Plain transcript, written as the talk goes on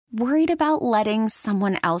Worried about letting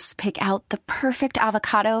someone else pick out the perfect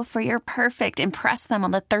avocado for your perfect impress them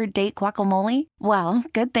on the third date guacamole? Well,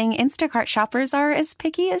 good thing Instacart shoppers are as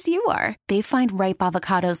picky as you are. They find ripe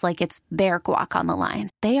avocados like it's their guac on the line.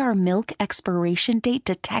 They are milk expiration date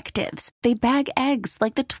detectives. They bag eggs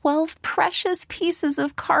like the 12 precious pieces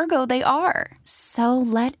of cargo they are. So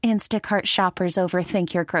let Instacart shoppers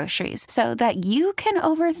overthink your groceries so that you can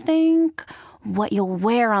overthink what you'll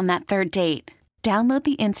wear on that third date. Download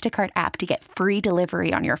the Instacart app to get free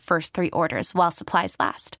delivery on your first 3 orders while supplies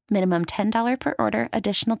last. Minimum $10 per order.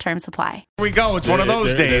 Additional terms apply. Here we go. It's one of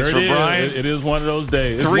those days for Brian. It is one of those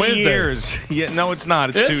days. It's 3 Wednesday. years. Yeah, no, it's not.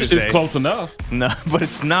 It's Tuesday. It's close enough. No, but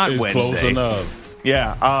it's not Wednesday. Close enough.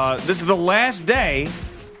 Yeah. This is the last day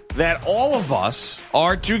that all of us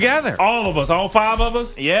are together. All of us. All 5 of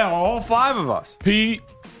us? Yeah, all 5 of us. Pete,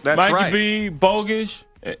 That's Mikey right. B, Bogish,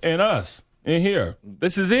 and us in here.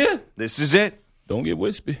 This is it? This is it. Don't get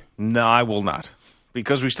wispy. No, I will not.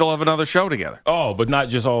 Because we still have another show together. Oh, but not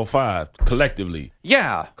just all 5, collectively.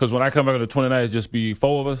 Yeah. Because when I come back on the 29th, it's just be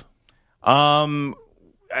 4 of us?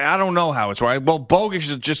 I don't know how it's right. Well, Bogish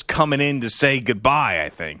is just coming in to say goodbye, I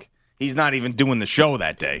think. He's not even doing the show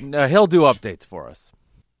that day. No, he'll do updates for us.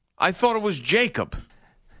 I thought it was Jacob.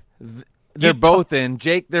 They're both in.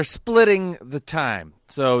 Jake, they're splitting the time.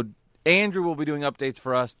 So Andrew will be doing updates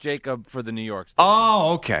for us, Jacob for the New York station.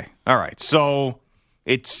 Oh, okay. All right. So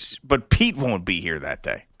but Pete won't be here that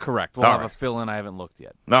day. Correct. We'll All have right. a fill-in. I haven't looked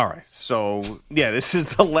yet. All right. So, yeah, this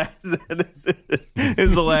is the last this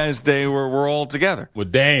is the last day where we're all together. Well,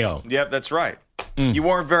 damn. Yep, that's right. You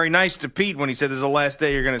weren't very nice to Pete when he said this is the last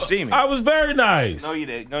day you're going to see me. I was very nice. No, you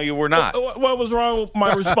didn't. No, you were not. What was wrong with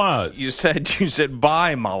my response? You said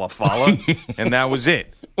bye, Malafala, and that was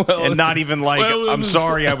it. And not even like, I'm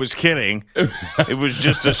sorry, I was kidding. It was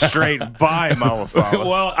just a straight bye, Malafala.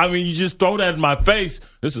 Well, I mean, you just throw that in my face.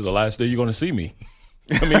 This is the last day you're going to see me.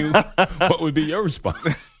 I mean, what would be your response?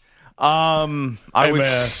 I Hey, would.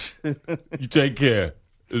 man, you take care.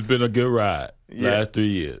 It's been a good ride. Yeah. Last 3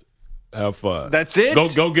 years. Have fun. That's it?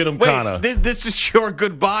 Go get him, Wait, Connor. this is your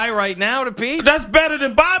goodbye right now to Pete? That's better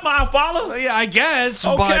than bye, my father. Yeah, I guess.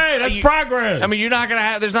 Okay, but that's progress. I mean, you're not going to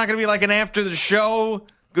have, there's not going to be like an after the show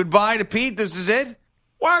goodbye to Pete. This is it?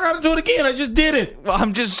 Why I got to do it again? I just did it. Well,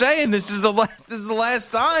 I'm just saying this is the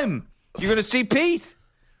last time you're going to see Pete.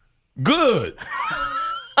 Good.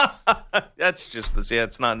 That's just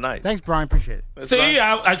it's not nice. Thanks, Brian. Appreciate it. See,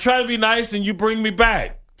 I try to be nice, and you bring me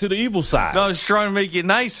back to the evil side. No, I was trying to make you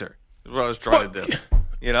nicer. That's what I was trying to do.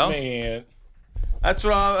 You know? Man. That's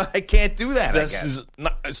what I can't do that, I guess.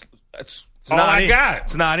 That's It's all not I in- got.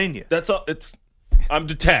 It's not in you. That's all. I'm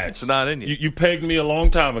detached. It's not in you. You pegged me a long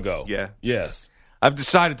time ago. Yeah. Yes. I've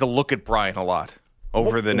decided to look at Brian a lot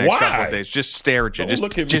over the next Why? couple of days. Just stare at you. Don't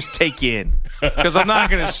look at me. Just take you in. Because I'm not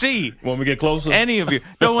going to see When we get closer? any of you.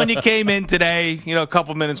 No, when you came in today, a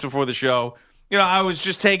couple minutes before the show, I was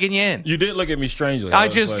just taking you in. You did look at me strangely. I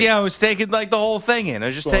was was taking like the whole thing in. I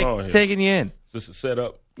was just What's going on here? taking you in. Is this a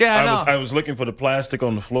setup? Yeah, I know. I was looking for the plastic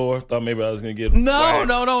on the floor. Thought maybe I was going to get No, whacked.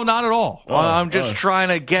 no, not at all. I'm just trying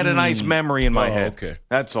to get a nice memory in my head. Okay.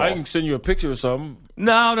 That's all. I can send you a picture or something.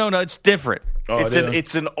 No, it's different. Oh,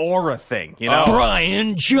 it's an aura thing,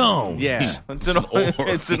 Brian Jones. Yeah,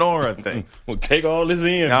 it's an aura thing. Well, take all this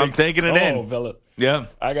in. I'm taking it in. Oh, fella. Yeah.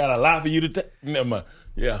 I got a lot for you to take. Never mind.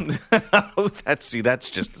 Yeah. That's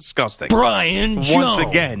just disgusting. Brian Jones. Once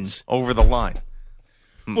again, over the line.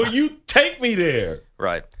 Well, you take me there.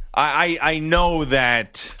 Right. I know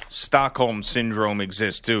that Stockholm Syndrome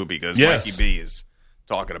exists, too, because Yes. Mikey B is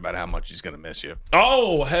talking about how much he's going to miss you.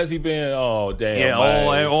 Oh, has he been? Oh, damn. Yeah,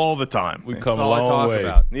 man. all the time. We come a all I long talk way.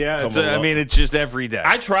 about. Yeah, Come it's just every day.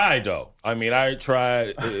 I tried, though. I mean, I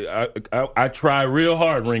tried. I tried real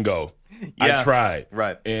hard, Ringo. Yeah. I tried.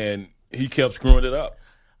 Right. And he kept screwing it up.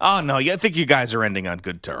 Oh, no, I think you guys are ending on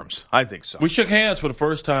good terms. I think so. We shook hands for the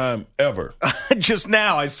first time ever. Just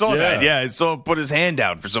now, I saw that. Yeah, I saw him put his hand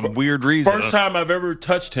out for some weird reason. First time I've ever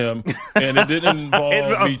touched him, and it didn't involve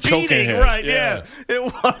A me choking beating, him. right, yeah. It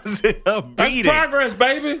wasn't a That's beating. progress,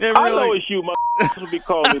 baby. It I really- know it's you, will be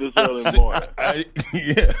calling me this early in the morning. I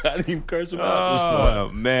didn't curse him out this Oh,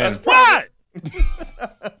 morning. man. That's what?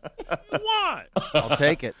 What? I'll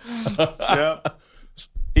take it. Yep.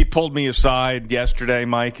 He pulled me aside yesterday,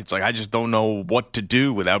 Mike. It's like, I just don't know what to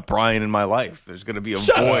do without Brian in my life. There's going to be a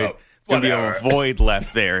Shut void. up. There's going to be a Whatever. void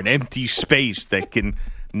left there, an empty space that can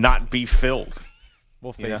not be filled.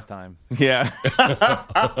 We'll FaceTime. Yeah.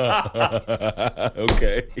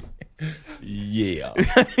 Okay. Yeah.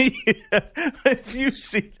 If you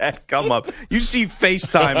see that come up, you see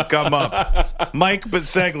FaceTime come up, Mike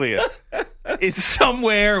Biseglia. is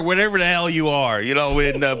somewhere, wherever the hell you are,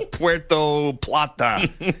 in Puerto Plata.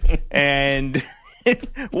 And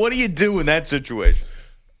what do you do in that situation?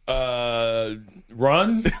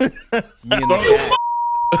 Run.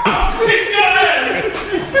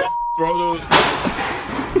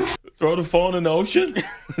 Throw the phone in the ocean.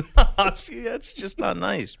 See, that's just not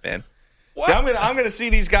nice, man. See, I'm gonna see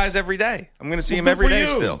these guys every day. I'm gonna see them every day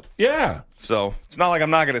still. Yeah. So it's not like I'm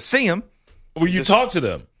not gonna see them. Will you talk to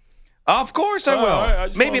them? Of course I will.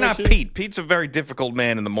 Right, maybe not Pete. Pete's a very difficult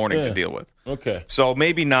man in the morning to deal with. Okay. So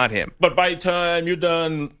maybe not him. But by the time you're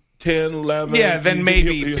done 10, 11. Yeah, then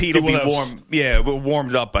maybe Pete will be warm. Yeah,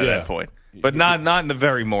 warmed up by that point. But not in the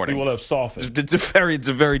very morning. He will have softened. It's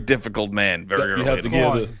a very difficult man. Very early. You have to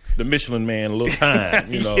give the Michelin man a little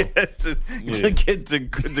time, to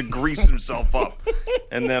grease himself up,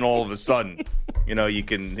 and then all of a sudden, you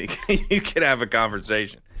can have a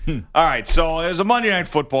conversation. All right, so there's a Monday Night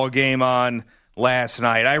Football game on last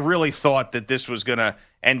night. I really thought that this was going to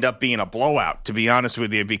end up being a blowout, to be honest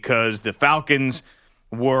with you, because the Falcons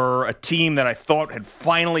were a team that I thought had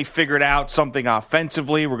finally figured out something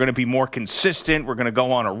offensively. We're going to be more consistent. We're going to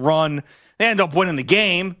go on a run. They end up winning the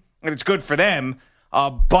game, and it's good for them.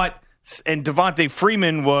 And Devontae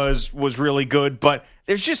Freeman was really good, but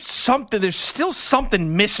there's still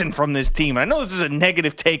something missing from this team. And I know this is a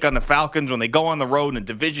negative take on the Falcons when they go on the road in a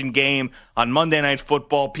division game on Monday Night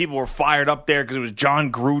Football. People were fired up there because it was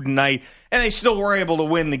John Gruden night, and they still were able to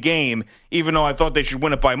win the game, even though I thought they should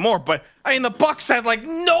win it by more. But the Bucs had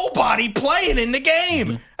nobody playing in the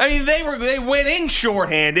game. Mm-hmm. They went in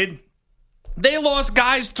shorthanded. They lost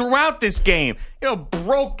guys throughout this game.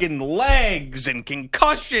 Broken legs and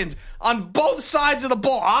concussions on both sides of the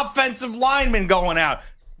ball. Offensive linemen going out.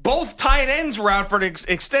 Both tight ends were out for an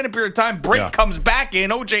extended period of time. Brink comes back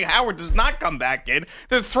in. O.J. Howard does not come back in.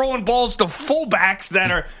 They're throwing balls to fullbacks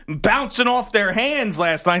that are bouncing off their hands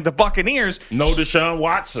last night, the Buccaneers. No Deshaun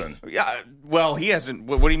Watson. Yeah, well, he hasn't.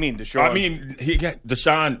 What do you mean, Deshaun? He got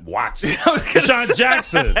Deshaun Watson. Deshaun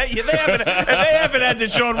Jackson. They haven't had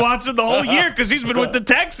Deshaun Watson the whole year because he's been with the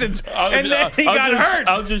Texans. Then he got hurt.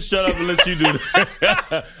 I'll just shut up and let you do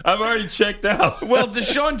that. I've already checked out. Well,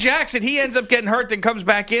 Deshaun Jackson, he ends up getting hurt, then comes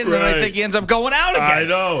back in, and I think he ends up going out again. I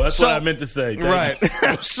know. That's what I meant to say. Right.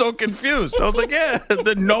 I was so confused. I was like,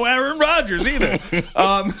 no Aaron Rodgers either.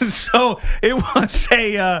 So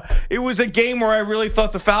it was a game where I really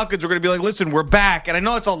thought the Falcons were going to be like, listen, we're back. And I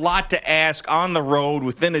know it's a lot to ask on the road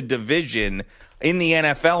within a division in the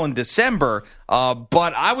NFL in December,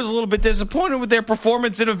 but I was a little bit disappointed with their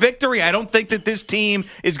performance in a victory. I don't think that this team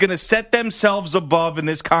is going to set themselves above in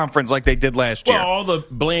this conference like they did last year. Well, all the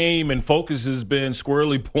blame and focus has been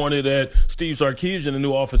squarely pointed at Steve Sarkisian, the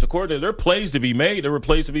new offensive coordinator. There are plays to be made. There were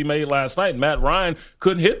plays to be made last night. Matt Ryan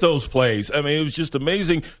couldn't hit those plays. It was just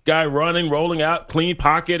amazing. Guy running, rolling out, clean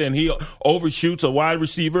pocket, and he overshoots a wide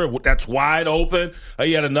receiver that's wide open.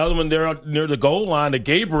 He had another one there near the goal line to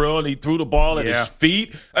Gabriel, and he threw the ball at his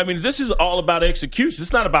feet. This is all about execution.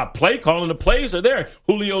 It's not about play calling. The plays are there.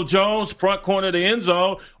 Julio Jones, front corner of the end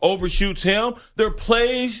zone, overshoots him. There are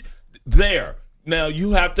plays there. Now,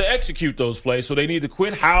 you have to execute those plays, so they need to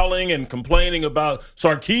quit howling and complaining about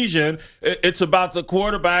Sarkisian. It's about the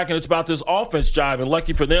quarterback, and it's about this offense jive. And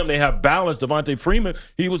lucky for them, they have balance. Devontae Freeman,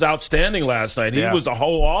 he was outstanding last night. He was the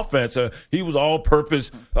whole offense. He was all-purpose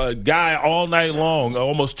guy all night long,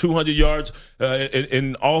 almost 200 yards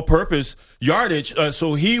in all-purpose yardage.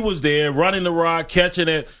 So he was there running the rock, catching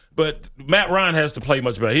it. But Matt Ryan has to play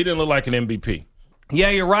much better. He didn't look like an MVP. Yeah,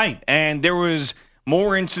 you're right. And there was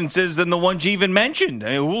more instances than the ones you even mentioned.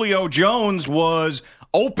 Julio Jones was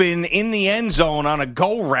open in the end zone on a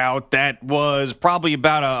go route that was probably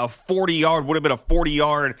about a 40-yard, would have been a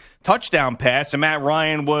 40-yard touchdown pass, and Matt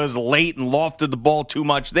Ryan was late and lofted the ball too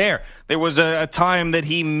much there. There was a time that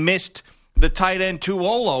he missed the tight end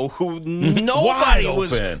Tuolo, who nobody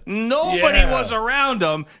was around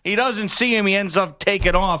him. He doesn't see him. He ends up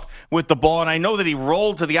taking off with the ball. And I know that he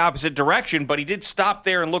rolled to the opposite direction, but he did stop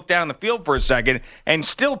there and look down the field for a second and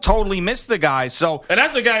still totally missed the guy. And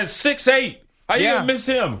that's a guy who's 6'8". How you gonna miss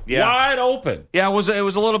him? Yeah. Wide open. Yeah, it was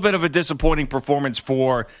a little bit of a disappointing performance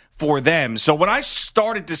for them. So when I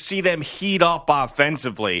started to see them heat up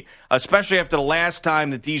offensively, especially after the last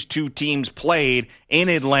time that these two teams played in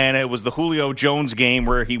Atlanta, it was the Julio Jones game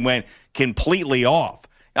where he went completely off.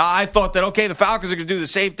 I thought that, okay, the Falcons are going to do the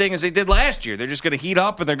same thing as they did last year. They're just going to heat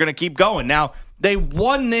up and they're going to keep going. Now, they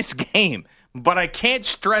won this game, but I can't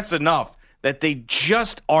stress enough that they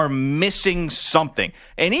just are missing something.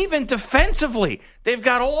 And even defensively, they've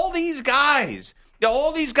got all these guys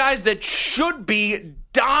that should be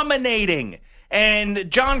dominating, And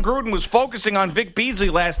John Gruden was focusing on Vic Beasley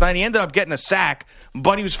last night. He ended up getting a sack,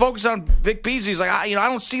 but he was focused on Vic Beasley. He's like, I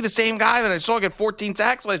don't see the same guy that I saw get 14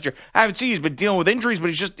 sacks last year. I haven't seen he's been dealing with injuries, but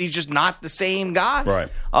he's just not the same guy. Right.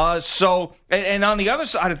 And on the other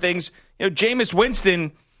side of things, Jameis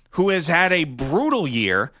Winston, who has had a brutal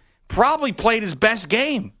year, probably played his best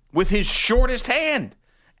game with his shortest hand.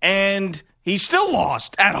 And he still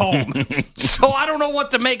lost at home. So I don't know what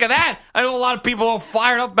to make of that. I know a lot of people are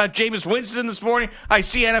fired up about Jameis Winston this morning. I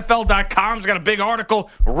see NFL.com's got a big article,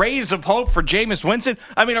 Rays of Hope for Jameis Winston.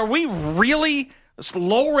 I mean, are we really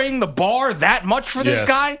lowering the bar that much for this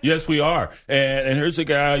guy? Yes, we are. And here's a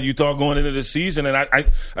guy you thought going into the season, and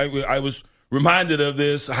I was reminded of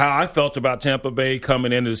this, how I felt about Tampa Bay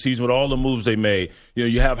coming into the season with all the moves they made.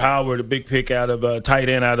 You have Howard, a big pick out of tight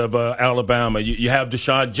end out of Alabama. You have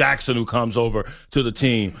Deshaun Jackson, who comes over to the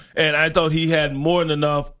team. And I thought he had more than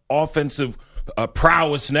enough offensive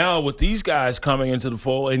prowess now with these guys coming into the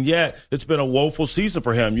fold, and yet it's been a woeful season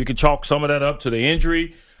for him. You can chalk some of that up to the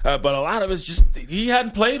injury. But a lot of it's just he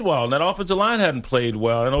hadn't played well, and that offensive line hadn't played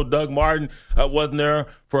well. I know Doug Martin wasn't there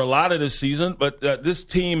for a lot of this season, but this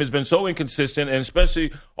team has been so inconsistent, and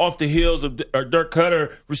especially off the heels of Dirk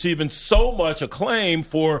Cutter receiving so much acclaim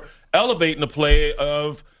for elevating the play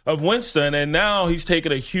of Winston, and now he's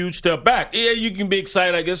taken a huge step back. Yeah, you can be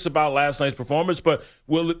excited, I guess, about last night's performance, but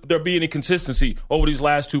will there be any consistency over these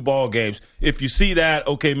last two ball games? If you see that,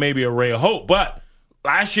 okay, maybe a ray of hope, but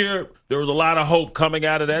last year, there was a lot of hope coming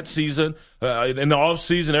out of that season. In the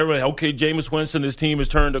offseason, everybody, okay, Jameis Winston, his team has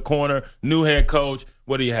turned a corner, new head coach.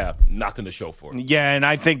 What do you have? Nothing to show for it. Yeah, and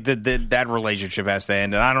I think that relationship has to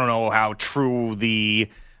end. And I don't know how true the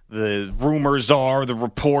rumors are, the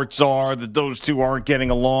reports are, that those two aren't getting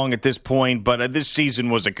along at this point. But this season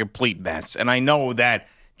was a complete mess. And I know that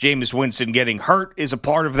Jameis Winston getting hurt is a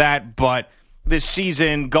part of that, but this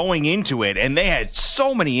season going into it, and they had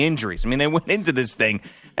so many injuries. I mean, they went into this thing,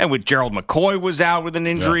 and with Gerald McCoy was out with an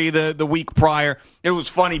injury the week prior. It was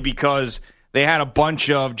funny because they had a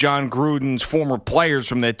bunch of John Gruden's former players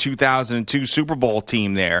from that 2002 Super Bowl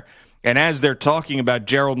team there. And as they're talking about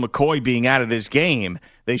Gerald McCoy being out of this game,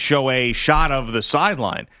 they show a shot of the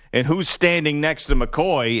sideline. And who's standing next to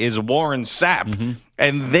McCoy is Warren Sapp. Mm-hmm.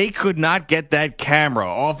 And they could not get that camera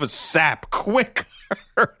off of Sapp quick.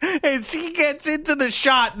 As he gets into the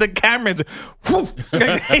shot, the camera's whoof,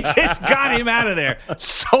 they just got him out of there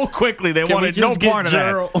so quickly. They wanted no part of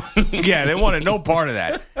that. Yeah, they wanted no part of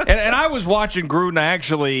that. And I was watching Gruden.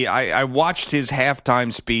 I watched his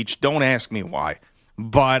halftime speech. Don't ask me why,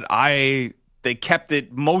 but they kept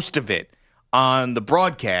it, most of it, on the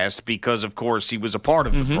broadcast because, of course, he was a part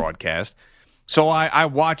of the broadcast. So I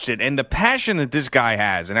watched it, and the passion that this guy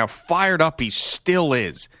has and how fired up he still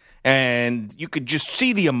is. And you could just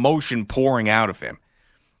see the emotion pouring out of him.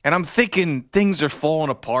 And I'm thinking things are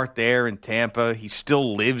falling apart there in Tampa. He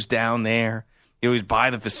still lives down there. He's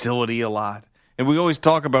by the facility a lot. And we always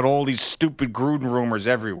talk about all these stupid Gruden rumors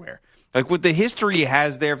everywhere. Like with the history he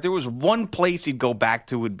has there, if there was one place he'd go back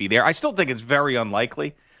to, it would be there. I still think it's very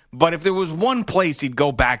unlikely. But if there was one place he'd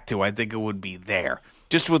go back to, I think it would be there.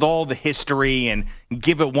 Just with all the history and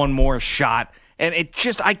give it one more shot. And it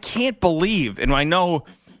just, I can't believe, and I know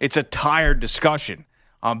it's a tired discussion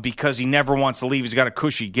because he never wants to leave. He's got a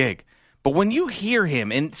cushy gig. But when you hear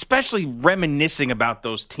him, and especially reminiscing about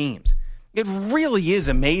those teams, it really is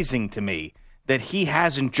amazing to me that he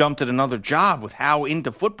hasn't jumped at another job with how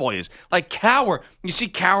into football he is. Like Cowher, you see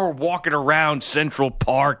Cowher walking around Central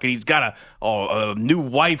Park, and he's got a new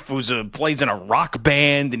wife who plays in a rock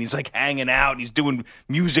band, and he's like hanging out. He's doing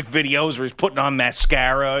music videos where he's putting on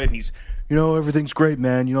mascara, and he's, everything's great,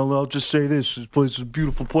 man. I'll just say this place is a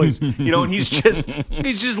beautiful place. And he's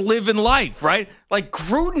just living life, right? Like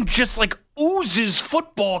Gruden just like oozes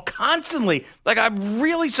football constantly. Like I'm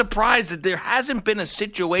really surprised that there hasn't been a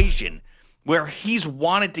situation where he's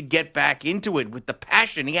wanted to get back into it with the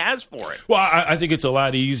passion he has for it. Well, I think it's a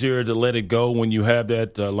lot easier to let it go when you have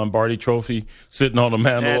that Lombardi trophy sitting on the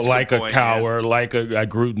mantle like a Cowher, like a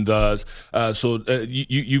Gruden does. So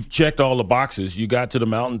you've checked all the boxes. You got to the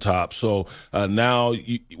mountaintop. So now,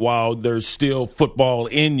 while there's still football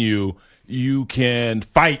in you, you can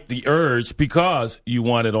fight the urge because you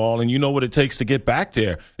want it all, and you know what it takes to get back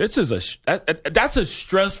there. That's a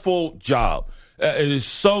stressful job. It is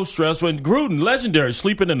so stressful. And Gruden, legendary,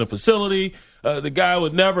 sleeping in the facility. The guy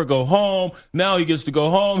would never go home. Now he gets to go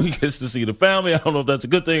home. He gets to see the family. I don't know if that's a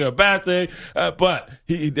good thing or a bad thing, but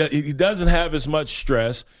he doesn't have as much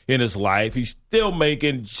stress. in his life. He's still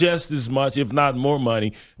making just as much, if not more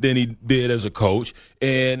money than he did as a coach.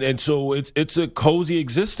 And so it's a cozy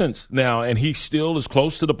existence now, and he still is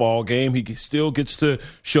close to the ball game. He still gets to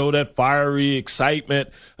show that fiery excitement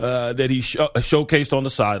that he showcased on the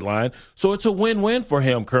sideline. So it's a win-win for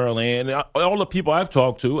him currently. And all the people I've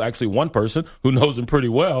talked to, actually one person who knows him pretty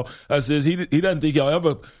well, says he doesn't think he'll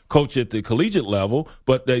ever coach at the collegiate level,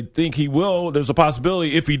 but they think he will. There's a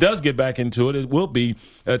possibility if he does get back into it, it will be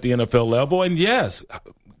at the NFL level. And yes,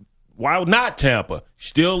 why not Tampa?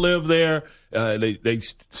 Still live there. They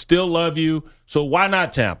still love you. So why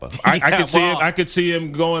not Tampa? I could see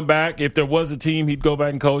him going back. If there was a team he'd go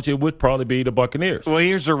back and coach, it would probably be the Buccaneers. Well,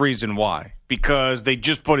 here's the reason why. Because they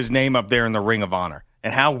just put his name up there in the Ring of Honor.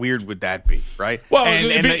 And how weird would that be, right? Well,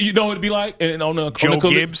 you know what it'd be like? And on the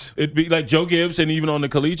Gibbs? It'd be like Joe Gibbs, and even on the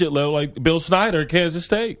collegiate level, like Bill Snyder at Kansas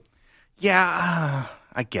State. Yeah,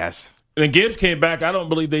 I guess. And Gibbs came back. I don't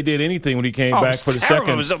believe they did anything when he came back for the second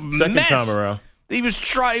time around. He was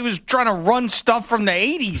trying to run stuff from the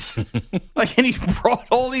 80s. And he brought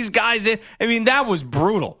all these guys in. I mean, that was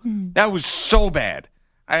brutal. That was so bad.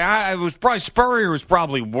 I was probably Spurrier was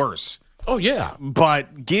probably worse. Oh, yeah.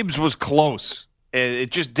 But Gibbs was close.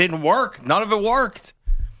 It just didn't work. None of it worked.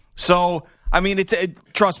 So, I mean,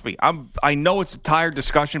 trust me, I know it's a tired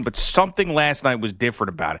discussion, but something last night was different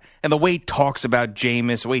about it. And the way he talks about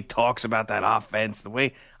Jameis, the way he talks about that offense, the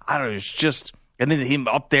way, I don't know, it's just, and then him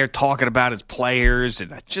up there talking about his players,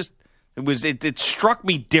 and it struck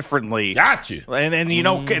me differently. Got you. And then,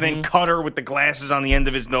 and then Cutter with the glasses on the end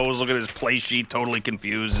of his nose, looking at his play sheet, totally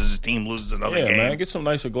confused as his team loses another game. Yeah, man, get some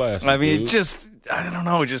nicer glasses. I mean, dude. I don't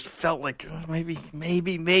know, it just felt like maybe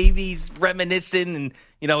he's reminiscing, and,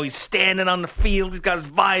 he's standing on the field, he's got his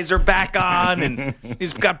visor back on, and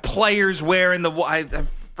he's got players wearing I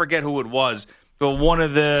forget who it was, but one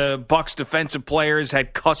of the Bucs defensive players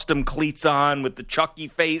had custom cleats on with the Chucky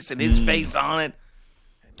face and his face on it.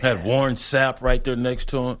 Had Warren Sapp right there next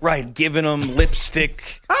to him. Right, giving him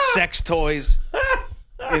lipstick, sex toys,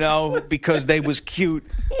 because they was cute.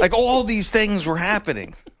 Like, all these things were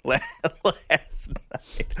happening last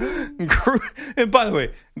night. And by the way,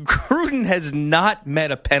 Gruden has not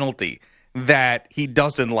met a penalty that he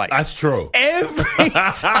doesn't like. That's true. Every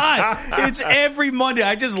time. It's every Monday.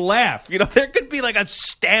 I just laugh. There could be like a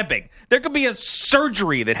stabbing. There could be a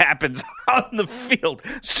surgery that happens on the field.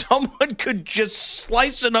 Someone could just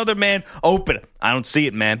slice another man open. I don't see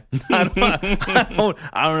it, man. I don't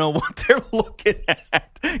know what they're looking at.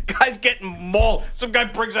 Guy's getting mauled. Some guy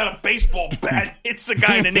brings out a baseball bat, hits the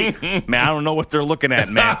guy in the knee. Man, I don't know what they're looking at,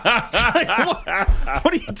 man.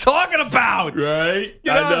 What are you talking about? Right?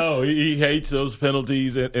 I know. He hates those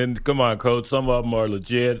penalties. And come on, Coach. Some of them are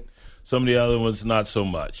legit. Some of the other ones, not so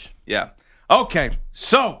much. Yeah. Okay.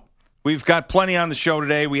 So we've got plenty on the show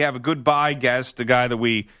today. We have a goodbye guest, the guy that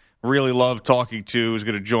we really love talking to, is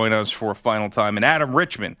going to join us for a final time. And Adam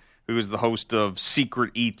Richman, who is the host of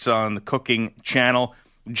Secret Eats on the Cooking Channel.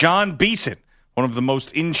 John Beeson, one of the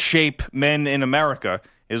most in-shape men in America,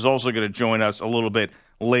 is also going to join us a little bit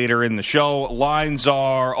later in the show. Lines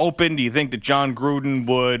are open. Do you think that John Gruden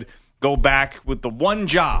would go back with the one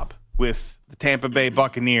job with the Tampa Bay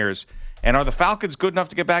Buccaneers? And are the Falcons good enough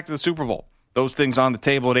to get back to the Super Bowl? Those things on the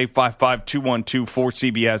table at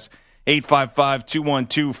 855-212-4CBS,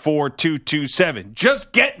 855-212-4227.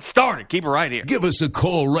 Just getting started. Keep it right here. Give us a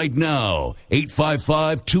call right now,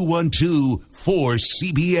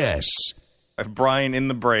 855-212-4CBS. Brian in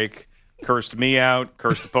the break cursed me out,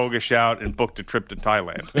 cursed Pogish out, and booked a trip to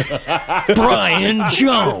Thailand. Brian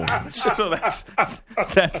Jones. So that's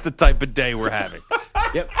the type of day we're having.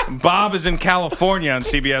 Yep. Bob is in California on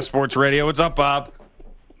CBS Sports Radio. What's up, Bob?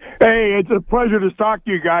 Hey, it's a pleasure to talk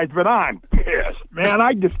to you guys, but I'm pissed. Man,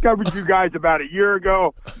 I discovered you guys about a year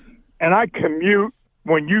ago, and I commute.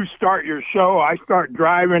 When you start your show, I start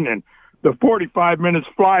driving, and the 45 minutes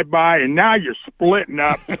fly by, and now you're splitting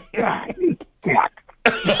up. God, fuck.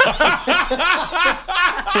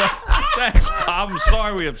 Thanks, Bob. I'm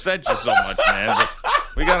sorry we upset you so much, man. But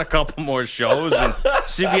we got a couple more shows, and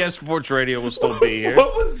CBS Sports Radio will still be here.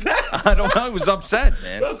 What was that? I don't know. I was upset,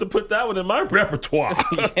 man. I have to put that one in my repertoire.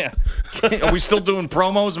 Yeah. Are we still doing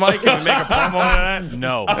promos, Mike? Can we make a promo out of that?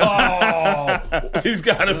 No. Oh, he's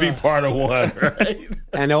got to be part of one, right?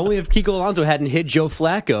 And only if Kiko Alonso hadn't hit Joe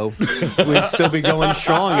Flacco, we'd still be going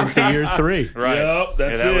strong into year 3. Right. Yep,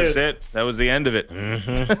 That was it. That was the end of it.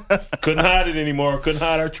 Couldn't hide it anymore. Couldn't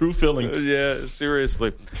hide our true feelings. Yeah,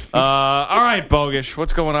 seriously. All right, Bogish.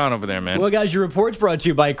 What's going on over there, man? Well, guys, your report's brought to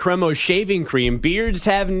you by Cremo Shaving Cream. Beards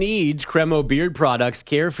have needs. Cremo Beard products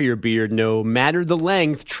care for your beard no matter the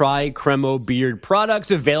length. Try Cremo Beard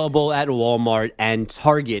products, available at Walmart and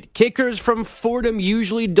Target. Kickers from Fordham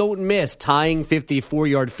usually don't miss, tying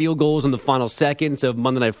 54-yard field goals in the final seconds of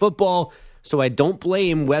Monday Night Football. So I don't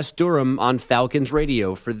blame Wes Durham on Falcons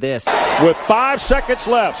radio for this. With 5 seconds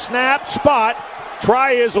left, snap, spot.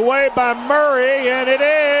 Try is away by Murray, and it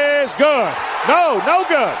is good. No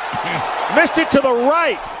good. Missed it to the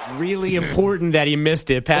right. Really important that he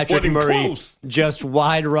missed it. Patrick Murray close. just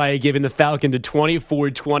wide right, giving the Falcons a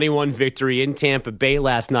 24-21 victory in Tampa Bay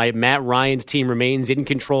last night. Matt Ryan's team remains in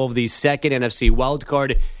control of the second NFC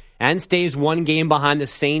wildcard and stays one game behind the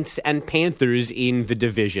Saints and Panthers in the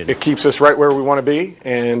division. It keeps us right where we want to be,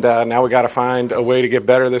 and now we got to find a way to get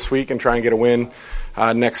better this week and try and get a win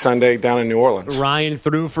next Sunday down in New Orleans. Ryan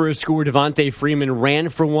threw for a score. Devontae Freeman ran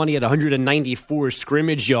for one. He had 194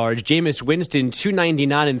 scrimmage yards. Jameis Winston,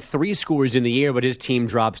 299 and 3 scores in the air, but his team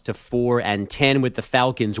drops to 4-10 with the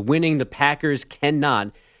Falcons winning. The Packers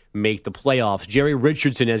cannot make the playoffs. Jerry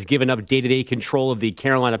Richardson has given up day-to-day control of the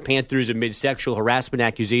Carolina Panthers amid sexual harassment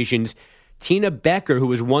accusations. Tina Becker, who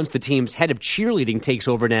was once the team's head of cheerleading, takes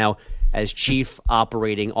over now as chief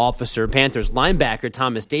operating officer. Panthers linebacker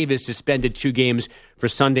Thomas Davis suspended 2 games for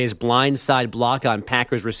Sunday's blindside block on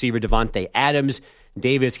Packers receiver Devontae Adams.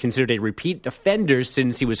 Davis considered a repeat offender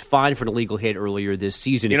since he was fined for an illegal hit earlier this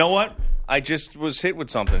season. You know what? I just was hit with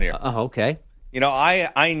something here. Okay. You know,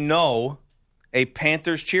 I know a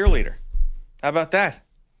Panthers cheerleader. How about that?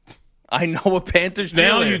 I know a Panthers cheerleader.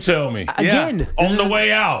 Now you tell me. Again, On the way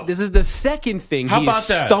out. This is the second thing How he's about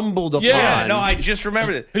that? stumbled upon. Yeah, no, I just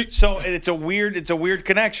remembered it. So it's a weird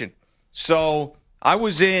connection. So I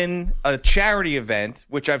was in a charity event,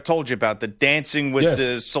 which I've told you about, the Dancing with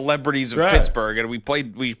the Celebrities of Pittsburgh, and we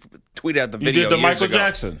tweeted out the video. You did the years Michael ago.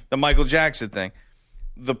 Jackson. The Michael Jackson thing.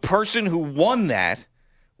 The person who won that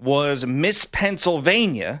was Miss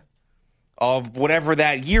Pennsylvania of whatever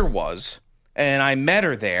that year was. And I met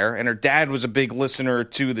her there, and her dad was a big listener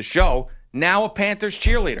to the show. Now a Panthers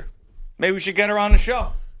cheerleader. Maybe we should get her on the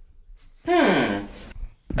show. How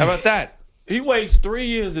about that? He waits 3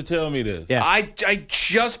 years to tell me this. Yeah. I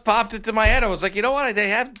just popped it to my head. I was like, you know what? They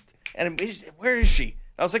have, and where is she?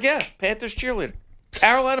 I was like, yeah, Panthers cheerleader.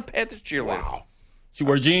 Carolina Panthers cheerleader. Wow. She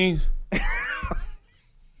wear jeans?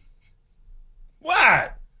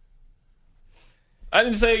 What? I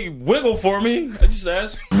didn't say wiggle for me. I just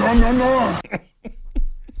asked. No.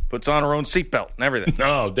 Puts on her own seatbelt and everything.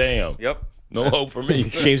 Oh, damn. Yep. No hope for me.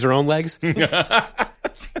 Shaves her own legs?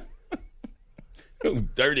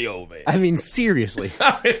 Dirty old man. I mean, seriously.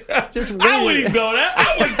 Just I wouldn't even go that.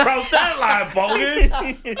 I wouldn't cross that line, Bogus.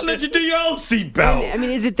 I'll let you do your own seatbelt. I mean,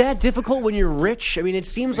 is it that difficult when you're rich? I mean, it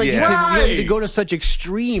seems like you Yeah. can willing to go to such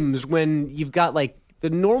extremes when you've got, like, the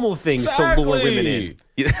normal things to lure women in.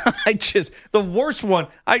 The worst one,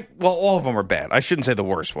 all of them are bad. I shouldn't say the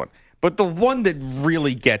worst one. But the one that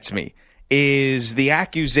really gets me is the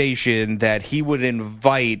accusation that he would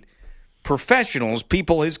invite professionals,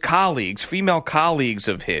 people, his colleagues, female colleagues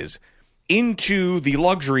of his, into the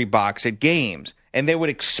luxury box at games. And they would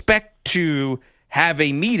expect to have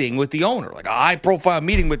a meeting with the owner, like a high-profile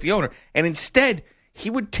meeting with the owner. And instead, he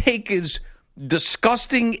would take his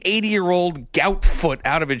disgusting 80-year-old gout foot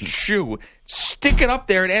out of his shoe, stick it up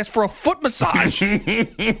there and ask for a foot massage.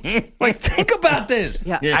 Like, think about this.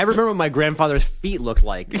 Yeah, I remember what my grandfather's feet looked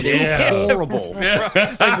like. They were horrible.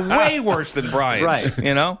 Like, way worse than Brian's. Right.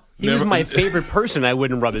 You know? He was my favorate person. I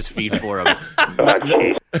wouldn't rub his feet for him.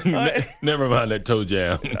 Never mind that toe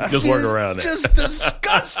jam. Just work around it. Just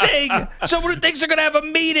disgusting. Someone who thinks they're going to have a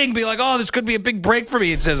meeting be like, oh, this could be a big break for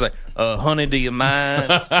me. It says, like, honey, do you mind?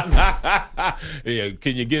 Yeah,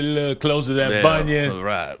 can you get a little closer to that bunion?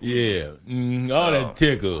 Right. Yeah. That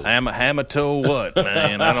tickle. Hammer toe what,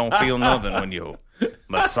 man? I don't feel nothing when you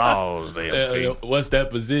massage them feet. What's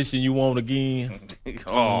that position you want again?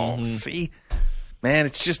 See? Man,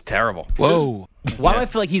 it's just terrible. Whoa. Why do I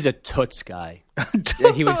feel like he's a toots guy?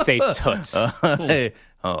 He would say toots.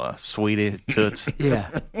 Sweetie, toots.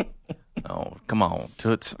 Yeah. Oh, come on,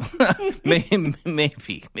 toots. maybe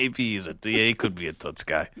he's he could be a toots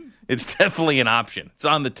guy. It's definitely an option. It's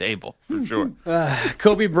on the table for sure.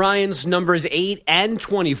 Kobe Bryant's numbers 8 and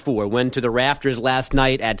 24 went to the rafters last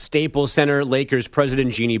night at Staples Center. Lakers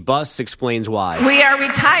president Jeannie Buss explains why. We are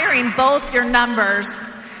retiring both your numbers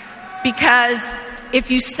because if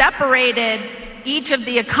you separated each of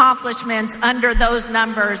the accomplishments under those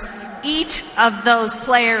numbers, each of those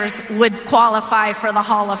players would qualify for the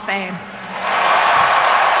Hall of Fame.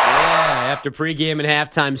 Yeah, after pregame and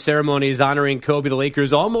halftime ceremonies honoring Kobe, the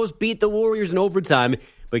Lakers almost beat the Warriors in overtime,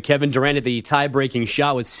 but Kevin Durant had the tie-breaking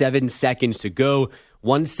shot with 7 seconds to go.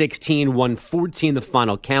 116-114 the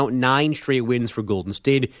final count. 9 straight wins for Golden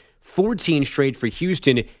State. 14 straight for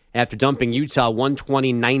Houston after dumping Utah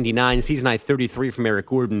 120-99. Season high 33 from Eric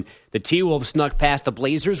Gordon. The T-Wolves snuck past the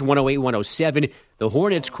Blazers 108-107. The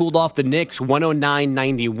Hornets cooled off the Knicks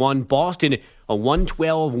 109-91. Boston a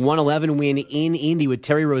 112-111 win in Indy with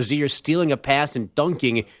Terry Rozier stealing a pass and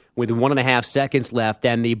dunking with 1.5 seconds left.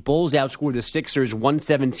 And the Bulls outscored the Sixers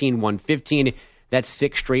 117-115. That's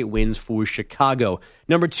 6 straight wins for Chicago.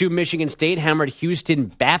 Number 2, Michigan State hammered Houston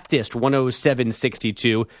Baptist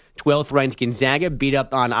 107-62. 12th ranked Gonzaga beat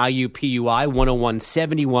up on IUPUI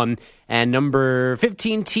 101-71. And number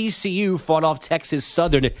 15, TCU fought off Texas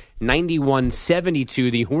Southern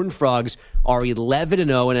 91-72. The Horned Frogs are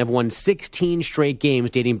 11-0 and have won 16 straight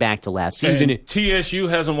games dating back to last season. And TSU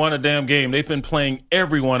hasn't won a damn game. They've been playing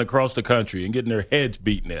everyone across the country and getting their heads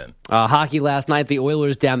beaten in. Hockey last night, the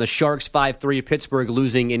Oilers down the Sharks 5-3. Pittsburgh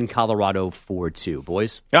losing in Colorado 4-2.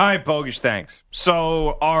 Boys? All right, Bogus, thanks.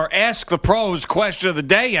 So our Ask the Pros question of the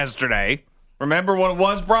day yesterday, remember what it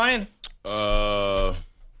was, Brian?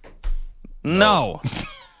 No.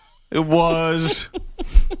 It was,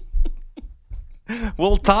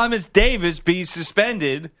 will Thomas Davis be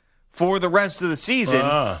suspended for the rest of the season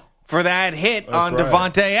for that hit on right.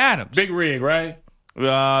 Devontae Adams? Big rig, right?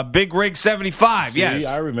 Big rig 75, yes.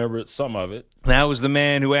 I remember it, some of it. That was the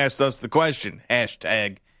man who asked us the question.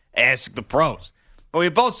 Hashtag Ask the Pros. Well, we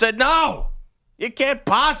both said, no, you can't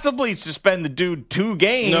possibly suspend the dude 2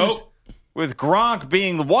 games. Nope. With Gronk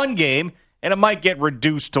being the 1 game. And it might get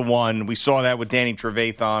reduced to 1. We saw that with Danny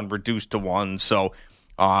Trevathan, reduced to 1. So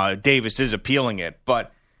Davis is appealing it.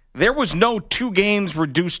 But there was no 2 games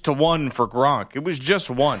reduced to 1 for Gronk. It was just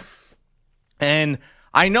 1. And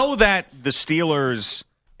I know that the Steelers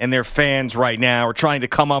and their fans right now are trying to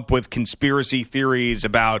come up with conspiracy theories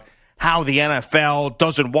about how the NFL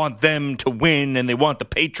doesn't want them to win and they want the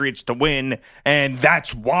Patriots to win. And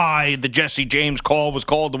that's why the Jesse James call was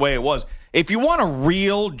called the way it was. If you want a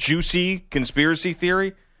real juicy conspiracy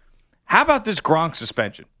theory, how about this Gronk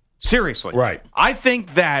suspension? Seriously. Right. I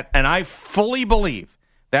think that, and I fully believe,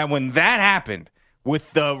 that when that happened,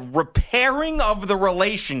 with the repairing of the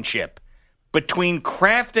relationship between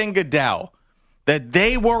Kraft and Goodell, that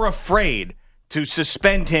they were afraid to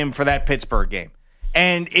suspend him for that Pittsburgh game.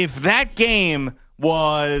 And if that game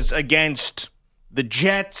was against the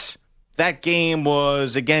Jets, that game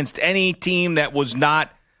was against any team that was not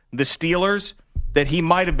the Steelers, that he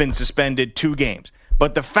might have been suspended 2 games.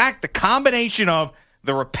 But the combination of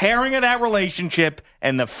the repairing of that relationship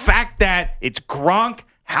and the fact that it's Gronk,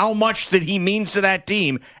 how much did he mean to that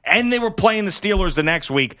team, and they were playing the Steelers the next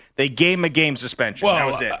week, they gave him a game suspension. Well, that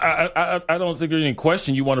was it. I don't think there's any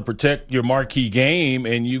question. You want to protect your marquee game,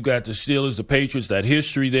 and you've got the Steelers, the Patriots, that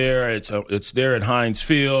history there. It's there at Heinz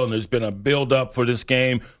Field, and there's been a build-up for this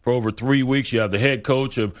game for over 3 weeks. You have the head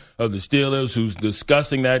coach of the Steelers who's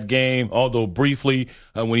discussing that game, although briefly,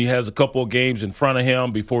 when he has a couple of games in front of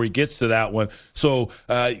him before he gets to that one. So,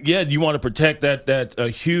 you want to protect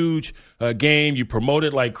that huge game. You promote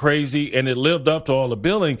it like crazy, and it lived up to all the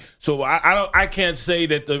billing. So I can't say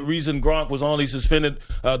that the reason Gronk was only suspended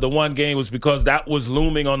the 1 game was because that was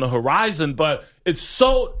looming on the horizon. But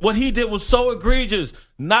what he did was so egregious,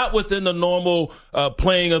 not within the normal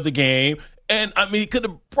playing of the game. And I mean, he could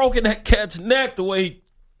have broken that cat's neck the way he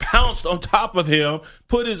pounced on top of him,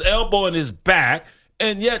 put his elbow in his back,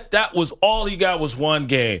 and yet that was all he got was 1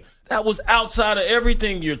 game. That was outside of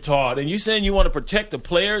everything you're taught. And you're saying you want to protect the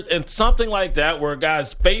players, and something like that where a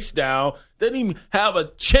guy's face down, doesn't even have a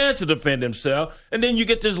chance to defend himself. And then you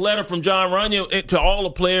get this letter from John Runyon to all the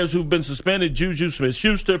players who've been suspended. Juju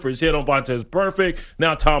Smith-Schuster for his hit on Vontaze Burfict.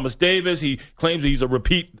 Now Thomas Davis, he claims he's a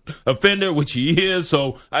repeat offender, which he is.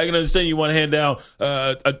 So I can understand you want to hand down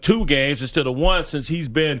 2 games instead of 1 since he's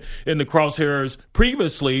been in the crosshairs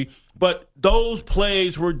previously. But those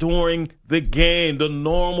plays were during the game, the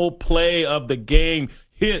normal play of the game,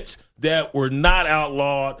 hits that were not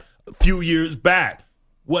outlawed a few years back.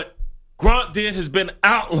 What Gronk did has been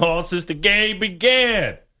outlawed since the game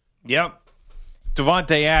began. Yep.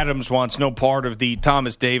 Devontae Adams wants no part of the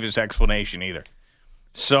Thomas Davis explanation either.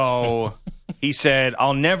 So he said,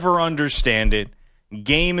 I'll never understand it.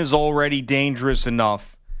 Game is already dangerous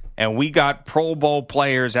enough, and we got Pro Bowl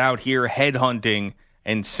players out here headhunting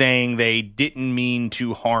and saying they didn't mean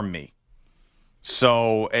to harm me.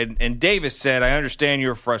 So, and Davis said, I understand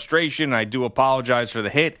your frustration. I do apologize for the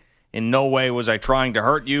hit. In no way was I trying to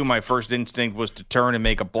hurt you. My first instinct was to turn and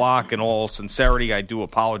make a block. In all sincerity, I do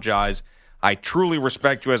apologize. I truly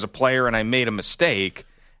respect you as a player, and I made a mistake.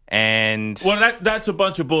 And that's a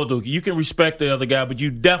bunch of bulldogging. You can respect the other guy, but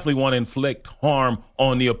you definitely want to inflict harm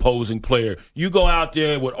on the opposing player. You go out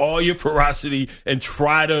there with all your ferocity and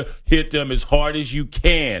try to hit them as hard as you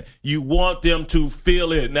can. You want them to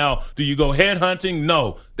feel it. Now, do you go head hunting?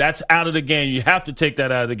 No, that's out of the game. You have to take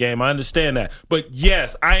that out of the game. I understand that. But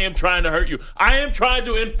yes, I am trying to hurt you. I am trying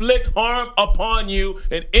to inflict harm upon you,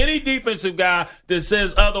 and any defensive guy that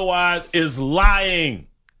says otherwise is lying.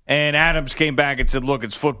 And Adams came back and said, look,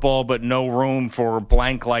 it's football, but no room for a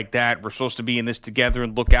blank like that. We're supposed to be in this together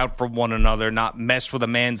and look out for one another, not mess with a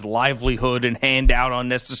man's livelihood and hand out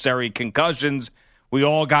unnecessary concussions. We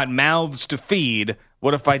all got mouths to feed.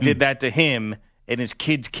 What if I did that to him and his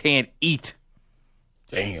kids can't eat?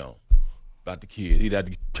 Damn. About the kid. He'd have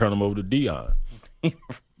to turn them over to Deion.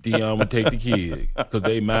 Deion would take the kid because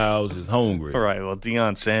they mouths is hungry. All right, well,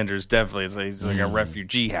 Deion Sanders definitely is like a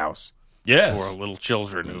refugee house. Yes. For little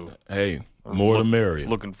children who more the merrier.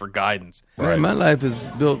 Looking for guidance. Right. My life is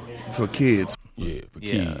built for kids. Yeah, for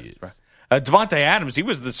kids. Right. Devontae Adams, he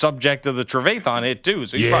was the subject of the Trevathan hit, too,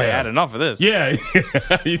 so he probably had enough of this. Yeah.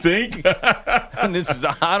 You think? And this is,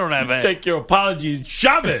 I don't have any. Take your apology and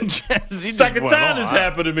shove it. Second time this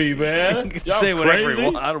happened to me, man. You can say whatever you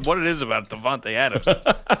want. I don't know what it is about Devontae Adams.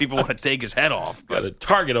 People want to take his head off. Got a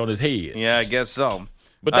target on his head. Yeah, I guess so.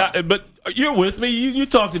 But you're with me. You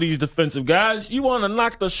talk to these defensive guys. You want to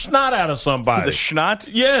knock the snot out of somebody. The snot?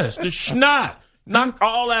 Yes, the snot. Knock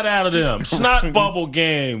all that out of them. Snot bubble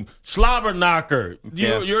game. Slobber knocker.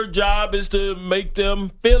 Your job is to make them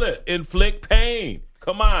feel it. Inflict pain.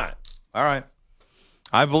 Come on. All right.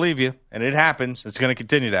 I believe you, and it happens. It's going to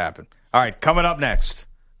continue to happen. All right, coming up next,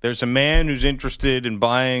 there's a man who's interested in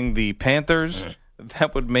buying the Panthers.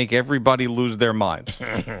 That would make everybody lose their minds.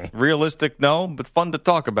 Realistic, no, but fun to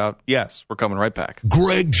talk about. Yes, we're coming right back.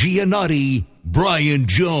 Greg Giannotti, Brian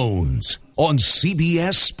Jones on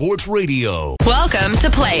CBS Sports Radio. Welcome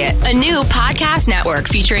to Play It, a new podcast network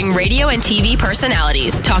featuring radio and TV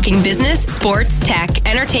personalities talking business, sports, tech,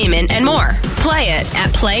 entertainment, and more. Play it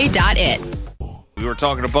at play.it. We were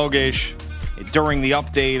talking to Bogesh during the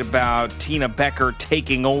update about Tina Becker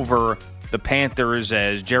taking over the Panthers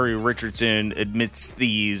as Jerry Richardson admits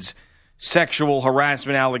these sexual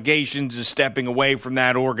harassment allegations, is stepping away from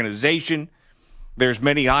that organization. There's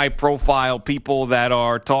many high-profile people that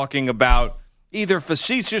are talking about either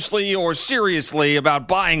facetiously or seriously about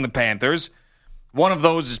buying the Panthers. One of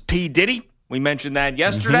those is P. Diddy. We mentioned that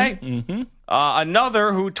yesterday.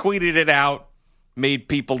 Another who tweeted it out made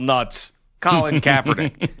people nuts. Colin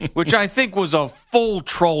Kaepernick, which I think was a full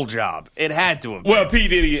troll job. It had to have been. Well, P.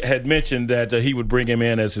 Diddy had mentioned that he would bring him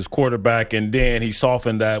in as his quarterback, and then he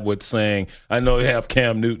softened that with saying, I know you have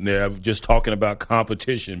Cam Newton there. I'm just talking about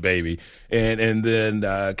competition, baby. And then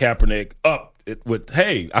Kaepernick upped it with,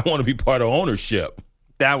 hey, I want to be part of ownership.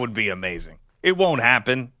 That would be amazing. It won't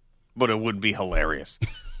happen, but it would be hilarious.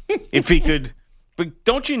 If he could. But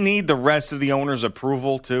don't you need the rest of the owners'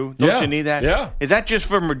 approval, too? Don't you need that? Yeah. Is that just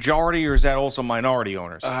for majority, or is that also minority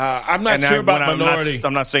owners? I'm not sure about minority.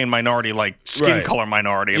 I'm not saying minority like skin color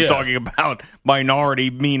minority. I'm talking about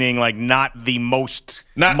minority meaning like not the most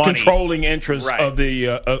not money. Controlling interest of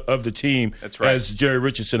the team. That's right. As Jerry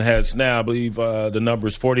Richardson has now. I believe the number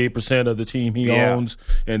is 48% of the team he owns,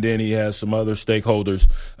 and then he has some other stakeholders,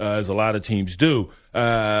 as a lot of teams do.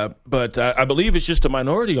 But I believe it's just a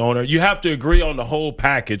minority owner. You have to agree on the whole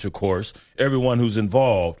package, of course, everyone who's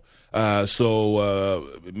involved.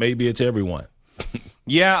 So maybe it's everyone.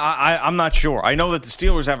 Yeah, I'm not sure. I know that the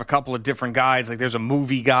Steelers have a couple of different guys. Like there's a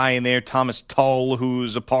movie guy in there, Thomas Tull,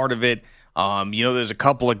 who's a part of it. There's a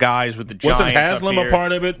couple of guys with the Giants. Wasn't Haslam a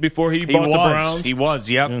part of it before he bought the Browns? He was,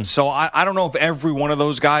 yep. So I don't know if every one of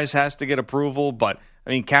those guys has to get approval, but, I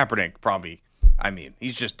mean, Kaepernick probably,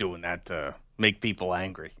 he's just doing that to make people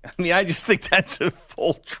angry. I just think that's a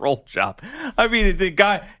full troll job. The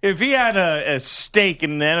guy, if he had a stake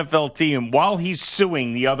in an NFL team while he's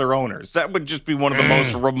suing the other owners, that would just be one of the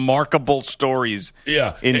most remarkable stories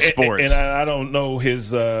in sports. And I don't know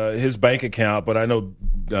his bank account, but I know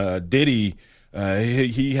Diddy,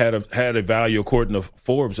 he had a value, according to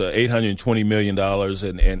Forbes, $820 million,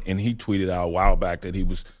 and he tweeted out a while back that he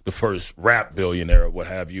was the first rap billionaire or what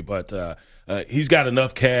have you, but he's got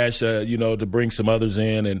enough cash, to bring some others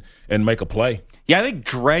in and make a play. Yeah, I think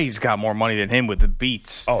Dre's got more money than him with the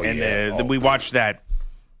Beats. Oh, yeah. We watched that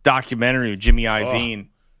documentary with Jimmy Iovine.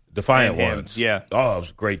 Defiant Ones. Yeah. Oh, it was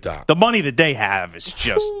a great doc. The money that they have is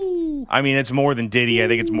just I mean, it's more than Diddy. I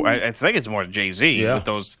think it's more. I think it's more than Jay-Z with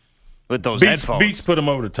those headphones. Beats put him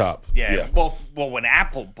over the top. Yeah. Well, when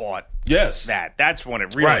Apple bought that's when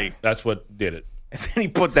it really. Right. That's what did it. And then he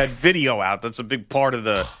put that video out. That's a big part of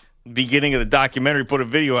the beginning of the documentary. Put a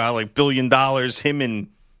video out like $1 billion. Him and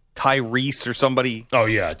Tyrese or somebody. Oh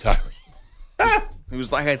yeah, Tyrese. It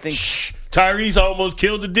was like, I think Tyrese almost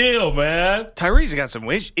killed the deal, man. Tyrese has got some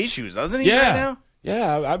issues, doesn't he? Yeah. Right now?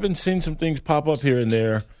 Yeah, I've been seeing some things pop up here and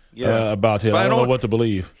there about him. I don't know what to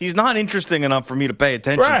believe. He's not interesting enough for me to pay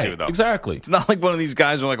attention to, though. Exactly. It's not like one of these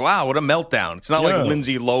guys who are like, wow, what a meltdown. It's not like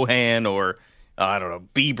Lindsay Lohan or, I don't know,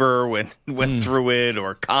 Bieber went through it,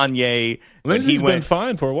 or Kanye. Lindsay's been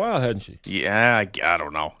fine for a while, hasn't she? Yeah, I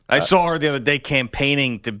don't know. I saw her the other day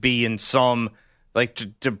campaigning to be in some, like,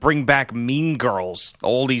 to bring back Mean Girls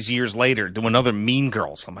all these years later, do another Mean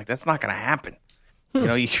Girls. I'm like, that's not going to happen. You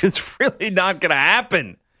know, it's really not going to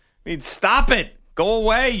happen. I mean, stop it. Go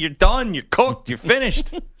away. You're done. You're cooked. You're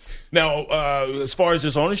finished. Now, as far as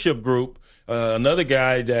this ownership group, another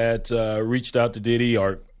guy that reached out to Diddy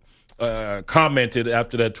or commented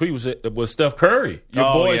after that tweet was Steph Curry.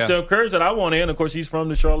 Your boy Steph Curry said, I want in. Of course, he's from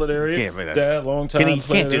the Charlotte area. Can't be that. Dad, long time. He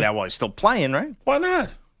can't do that while he's still playing, right? Why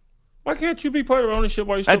not? Why can't you be part of ownership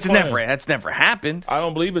while you're still playing? That's never happened. I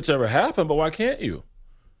don't believe it's ever happened, but why can't you?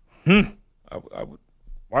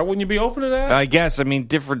 Why wouldn't you be open to that? I guess. I mean,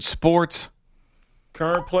 different sports.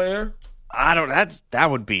 Current player? I don't. That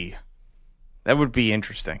would be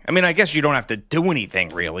interesting. I mean, I guess you don't have to do anything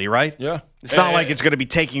really, right? Yeah. It's not like it's going to be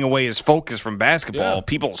taking away his focus from basketball. Yeah.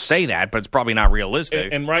 People say that, but it's probably not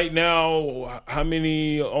realistic. And right now, how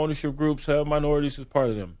many ownership groups have minorities as part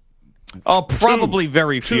of them? Oh, probably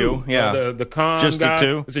very few. Yeah, the Khan just guy. the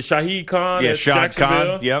two. Is it Shahid Khan? Yeah, at Shahid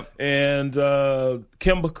Khan. Yep. And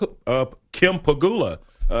Kim Pagula,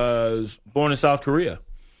 born in South Korea.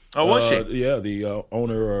 Oh, was she? Yeah, the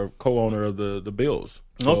owner or co-owner of the Bills.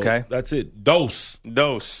 So okay, that's it. Dose.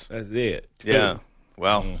 That's it. Yeah.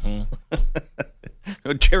 Well,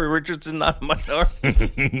 Jerry Richardson not a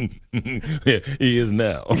minority. Yeah, he is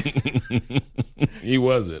now. He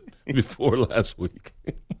wasn't before last week.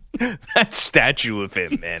 That statue of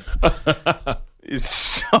him, man, is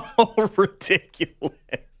so ridiculous.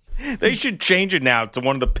 They should change it now to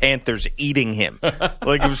one of the Panthers eating him.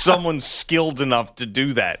 Like, if someone's skilled enough to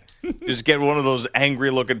do that, just get one of those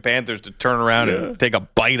angry-looking Panthers to turn around and take a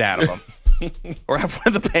bite out of him. Or have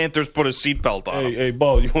one of the Panthers put a seatbelt on him. Hey,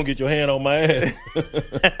 Bo, you want to get your hand on my ass?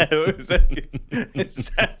 Is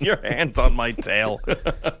that your hand on my tail?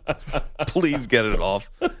 Please get it off.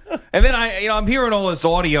 And then I'm hearing all this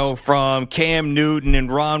audio from Cam Newton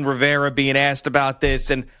and Ron Rivera being asked about this,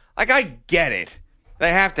 and I get it. They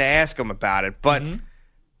have to ask him about it, but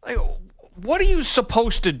what are you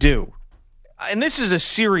supposed to do? And this is a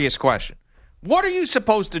serious question. What are you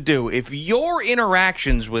supposed to do if your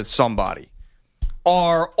interactions with somebody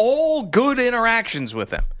are all good interactions with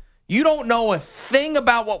them? You don't know a thing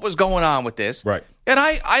about what was going on with this. Right. And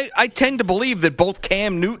I tend to believe that both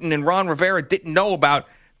Cam Newton and Ron Rivera didn't know about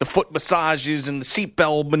the foot massages and the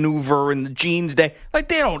seatbelt maneuver and the jeans day. Like,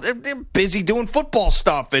 they're busy doing football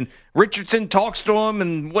stuff, and Richardson talks to them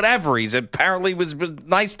and whatever. He's apparently was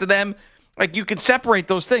nice to them. Like, you can separate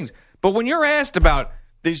those things. But when you're asked about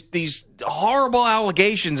these horrible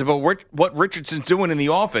allegations about what Richardson's doing in the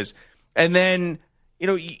office, and then,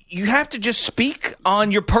 you have to just speak on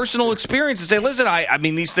your personal experience and say, listen, I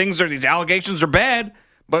mean, these allegations are bad,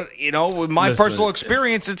 but, with my personal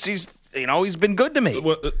experience, he's been good to me.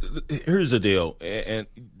 Well, here's the deal. And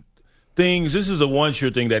this is a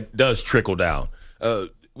one-sure thing that does trickle down.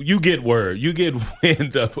 You get word. You get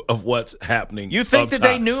wind of what's happening. You think that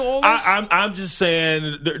they knew all this? I'm just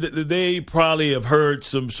saying they probably have heard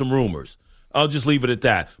some rumors. I'll just leave it at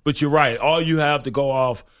that. But you're right. All you have to go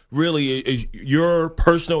off really is your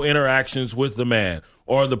personal interactions with the man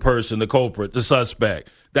or the person, the culprit, the suspect.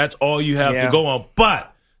 That's all you have to go on.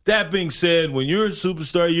 But that being said, when you're a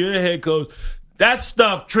superstar, you're the head coach, that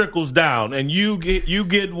stuff trickles down, and you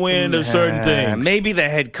get wind of certain things. Maybe the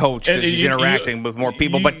head coach because he's interacting with more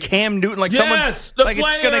people, but Cam Newton,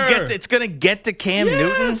 it's going to get to Cam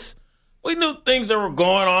Newton. We knew things that were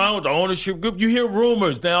going on with the ownership group. You hear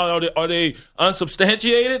rumors now. Are they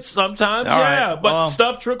unsubstantiated? Sometimes, but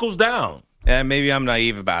stuff trickles down. Yeah, maybe I'm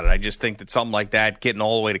naive about it. I just think that something like that, getting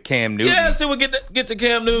all the way to Cam Newton. Yes, it would get to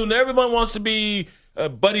Cam Newton. Everyone wants to be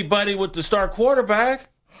buddy with the star quarterback.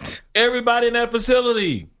 Everybody in that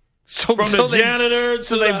facility. From the janitor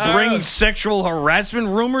to they bring sexual harassment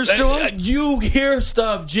rumors to him? You hear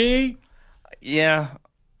stuff, G. Yeah.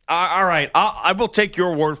 All right. I will take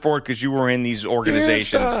your word for it because you were in these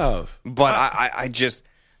organizations. Hear stuff. But I just...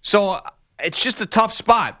 So it's just a tough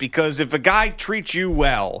spot because if a guy treats you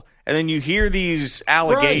well and then you hear these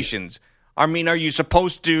allegations, I mean, are you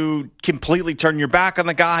supposed to completely turn your back on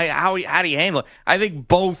the guy? How do you handle it? I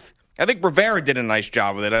think Rivera did a nice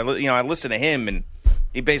job with it. I listened to him, and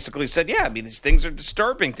he basically said, "Yeah, I mean, these things are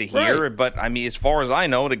disturbing to hear, but I mean, as far as I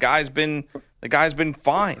know, the guy's been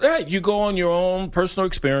fine." Right, you go on your own personal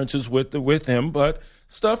experiences with him, but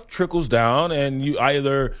stuff trickles down, and you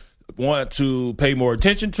either want to pay more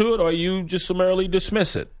attention to it or you just summarily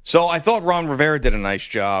dismiss it. So I thought Ron Rivera did a nice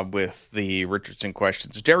job with the Richardson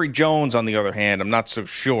questions. Jerry Jones, on the other hand, I'm not so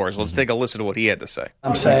sure. So let's take a listen to what he had to say.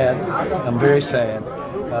 I'm sad. I'm very sad.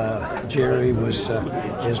 Jerry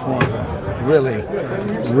is one of the really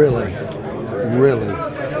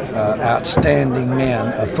outstanding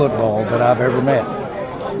men of football that I've ever met.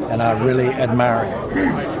 And I really admire him.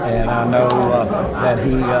 And I know that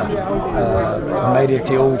he made it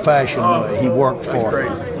the old-fashioned way. He worked for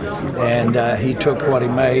it. And he took what he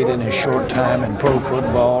made in his short time in pro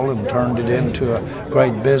football and turned it into a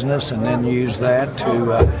great business and then used that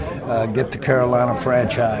to get the Carolina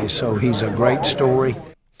franchise. So he's a great story.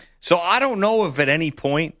 So I don't know if at any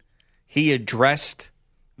point he addressed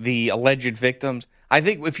the alleged victims. I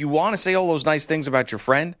think if you want to say all those nice things about your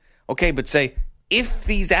friend, okay, but say, if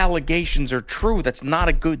these allegations are true, that's not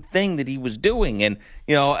a good thing that he was doing. And,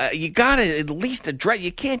 you got to at least address.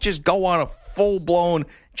 You can't just go on a full-blown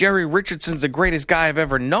Jerry Richardson's the greatest guy I've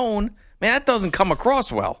ever known. Man, that doesn't come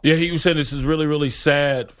across well. Yeah, he was saying this is really, really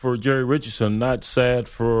sad for Jerry Richardson, not sad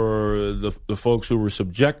for the folks who were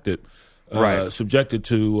subjected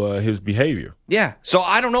to his behavior. Yeah, so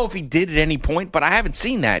I don't know if he did at any point, but I haven't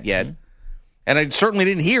seen that yet. Mm-hmm. And I certainly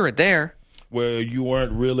didn't hear it there. Well, you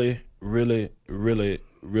weren't really listening.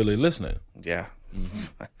 Yeah.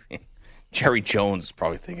 Mm-hmm. Jerry Jones is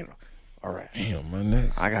probably thinking, all right, damn, my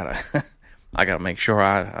neck. I gotta make sure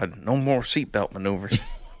I no more seatbelt maneuvers.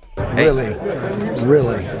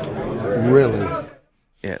 Really.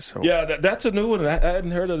 Yeah. So that's a new one. I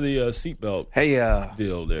hadn't heard of the seatbelt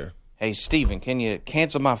deal there. Hey, Steven, can you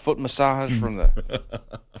cancel my foot massage from the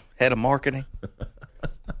head of marketing?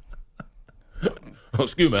 Oh,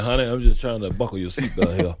 excuse me, honey. I'm just trying to buckle your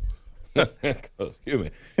seatbelt here. Excuse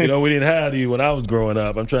me. We didn't have you when I was growing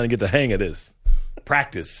up. I'm trying to get the hang of this.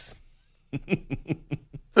 Practice.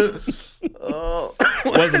 Wasn't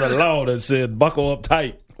a law that said buckle up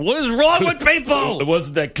tight. What is wrong with people? It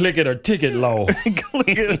wasn't that click it or ticket law.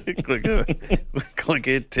 click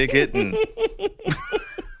it, ticket, and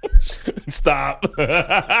stop.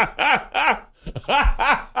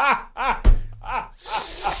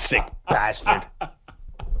 Sick bastard.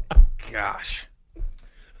 Gosh.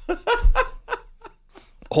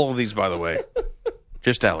 All of these, by the way,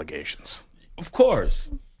 just allegations. Of course.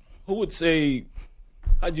 Who would say,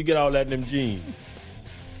 how'd you get all that in them jeans?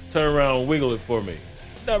 Turn around and wiggle it for me.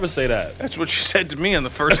 Never say that. That's what you said to me on the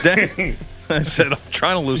first day. I said, I'm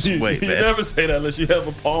trying to lose some weight, man. You never say that unless you have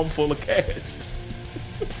a palm full of cash.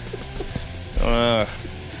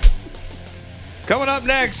 Coming up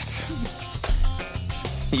next,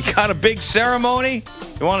 you got a big ceremony?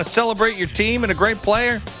 You want to celebrate your team and a great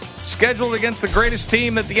player? Scheduled against the greatest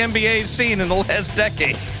team that the NBA has seen in the last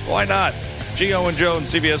decade. Why not? Gio and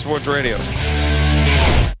Jones, CBS Sports Radio.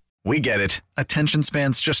 We get it. Attention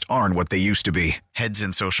spans just aren't what they used to be. Heads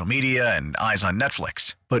in social media and eyes on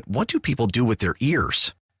Netflix. But what do people do with their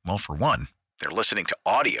ears? Well, for one, they're listening to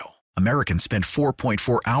audio. Americans spend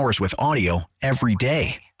 4.4 hours with audio every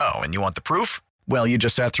day. Oh, and you want the proof? Well, you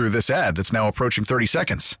just sat through this ad that's now approaching 30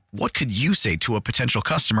 seconds. What could you say to a potential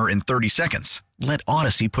customer in 30 seconds? Let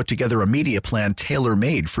Odyssey put together a media plan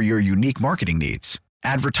tailor-made for your unique marketing needs.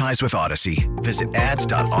 Advertise with Odyssey. Visit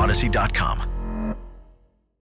ads.odyssey.com.